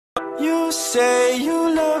You say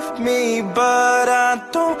you love me, but I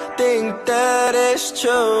don't think that it's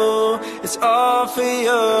true. It's all for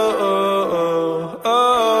you.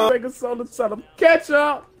 Make a solo, tell him catch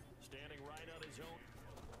up.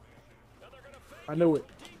 I knew it.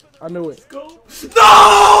 I knew it. No!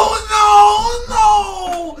 No!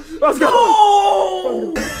 No! Let's go.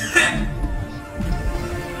 No!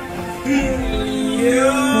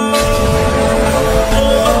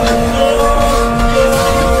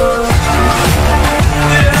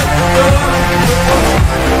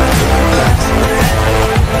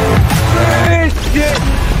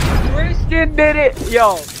 Christian did it!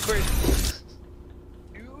 Yo, Christian.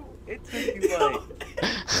 It took you like...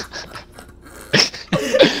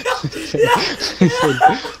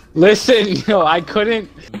 Listen, yo, I couldn't...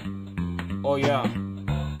 Oh, yeah.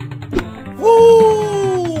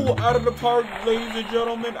 Woo! Out of the park, ladies and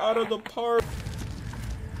gentlemen, out of the park.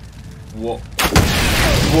 Whoa.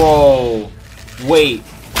 Bro. Wait.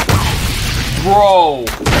 Bro.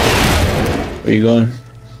 Where you going?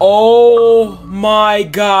 Oh my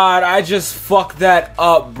god, I just fucked that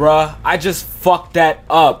up, bruh. I just fucked that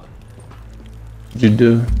up. What'd you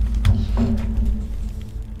do?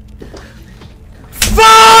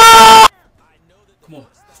 Fuck! Come on.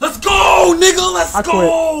 Let's go, nigga, let's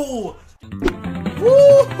go!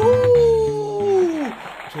 Woohoo!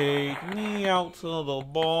 Take me out to the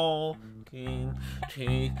ball game.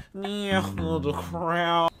 Take me out to the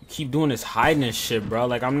crowd. Keep doing this hiding and shit, bro.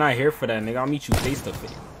 Like, I'm not here for that, nigga. I'll meet you face to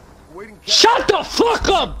face. Shut the fuck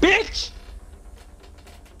up, bitch!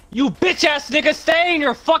 You bitch ass nigga, stay in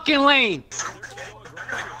your fucking lane!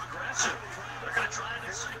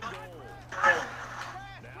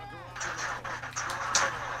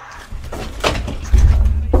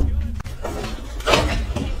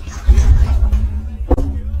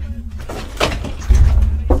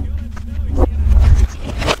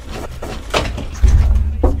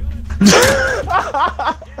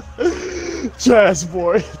 Trash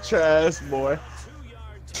boy, trash boy,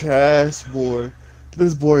 trash boy.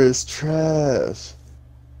 This boy is trash,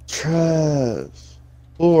 trash,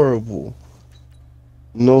 horrible,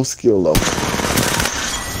 no skill level.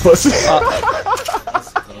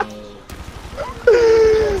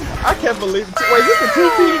 I can't believe it. Wait, this is a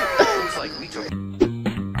 2P?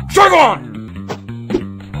 Dragon!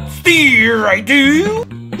 Steer, I do!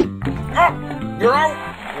 Oh, you're out!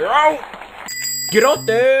 You're out! Get out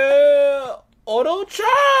there! Auto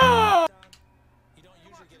chop! You don't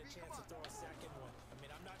usually get a chance to throw a second one. I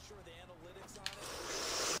mean, I'm not sure the analytics on it.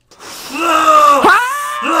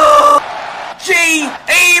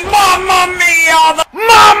 G-A Mamma Mia!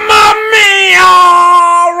 Mamma Mia!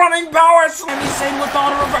 Running power slam, same with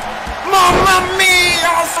all the reverse. Mamma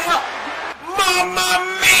Mia! Mamma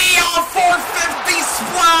Mia! 450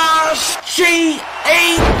 splash!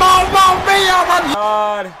 G-A Mamma Mia!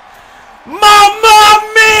 God! Mamma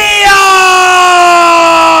Mia!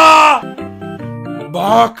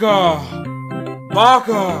 Baka!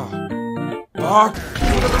 Baka! Baka!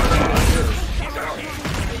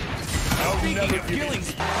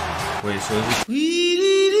 Wait, so is it?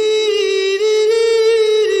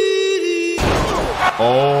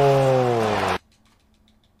 Oh!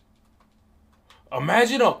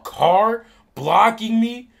 Imagine a car blocking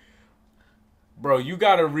me? Bro, you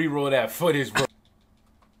gotta reroll that footage, bro.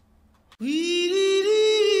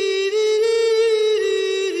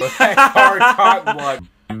 That car cock block.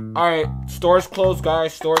 Alright, store's closed,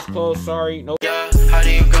 guys. Store's closed. Sorry. Nope. Yeah, how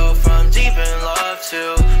do you go from deep in love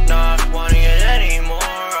to not wanting it anymore?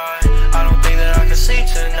 I don't think that I can sleep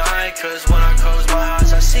tonight, cause when I close my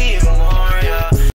eyes I see you more, yeah.